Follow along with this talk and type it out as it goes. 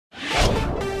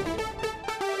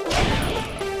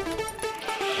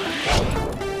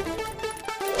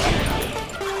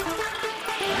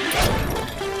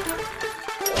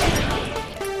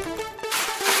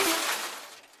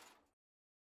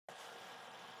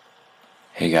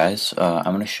Hey guys, I'm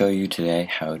going to show you today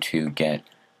how to get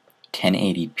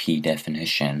 1080p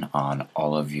definition on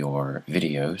all of your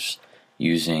videos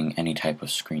using any type of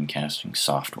screencasting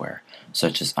software,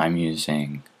 such as I'm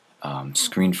using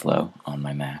ScreenFlow on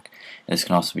my Mac. This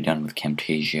can also be done with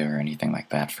Camtasia or anything like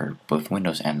that for both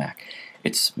Windows and Mac.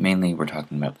 It's mainly we're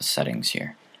talking about the settings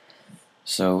here.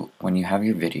 So when you have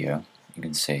your video, you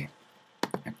can see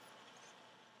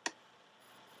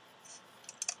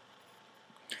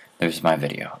there's my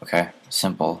video, okay?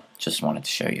 Simple, just wanted to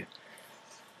show you.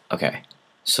 Okay,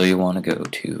 so you want to go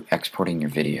to exporting your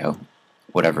video,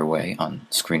 whatever way, on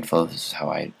ScreenFlow. This is how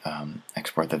I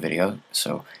export the video,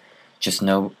 so just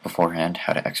know beforehand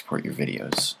how to export your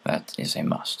videos. That is a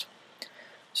must.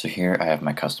 So here I have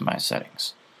my customized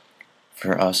settings.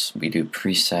 For us, we do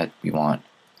preset, we want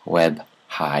web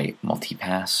high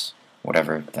multipass,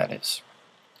 whatever that is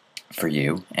for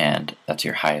you, and that's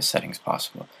your highest settings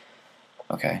possible.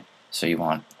 Okay, so you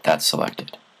want that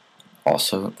selected.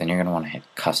 Also, then you're going to want to hit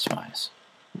Customize.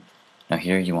 Now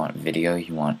here you want video,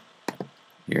 you want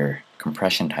your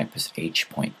compression type is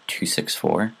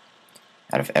H.264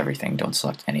 out of everything, don't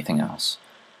select anything else.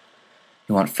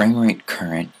 You want frame rate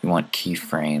current, you want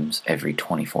keyframes every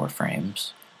 24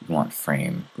 frames, you want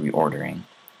frame reordering.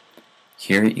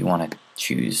 Here you want to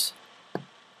choose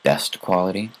best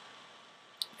quality,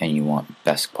 and you want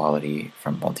best quality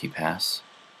from multipass,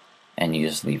 and you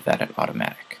just leave that at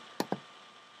automatic.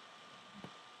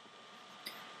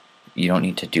 You don't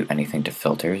need to do anything to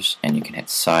filters, and you can hit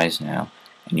size now,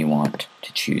 and you want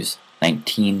to choose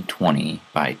 1920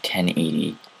 by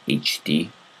 1080 HD.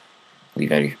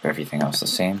 Leave everything else the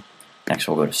same. Next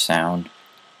we'll go to sound,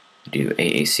 do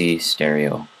AAC,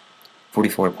 stereo,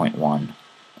 44.1,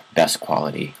 best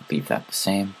quality, leave that the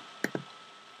same.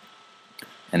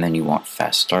 And then you want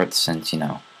fast start, since you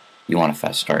want a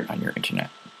fast start on your internet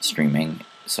streaming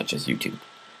such as YouTube.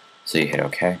 So you hit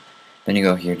OK. Then you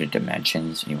go here to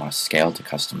dimensions, and you want to scale to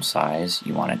custom size.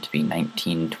 You want it to be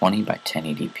 1920 by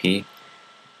 1080p,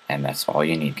 and that's all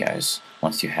you need, guys.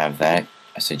 Once you have that,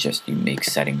 I suggest you make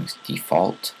settings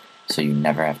default so you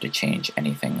never have to change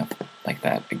anything like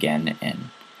that again, and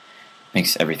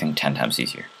makes everything 10 times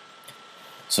easier.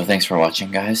 So thanks for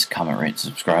watching, guys. Comment, rate, and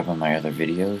subscribe on my other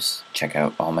videos. Check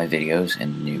out all my videos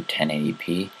in the new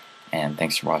 1080p, and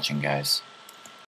thanks for watching, guys.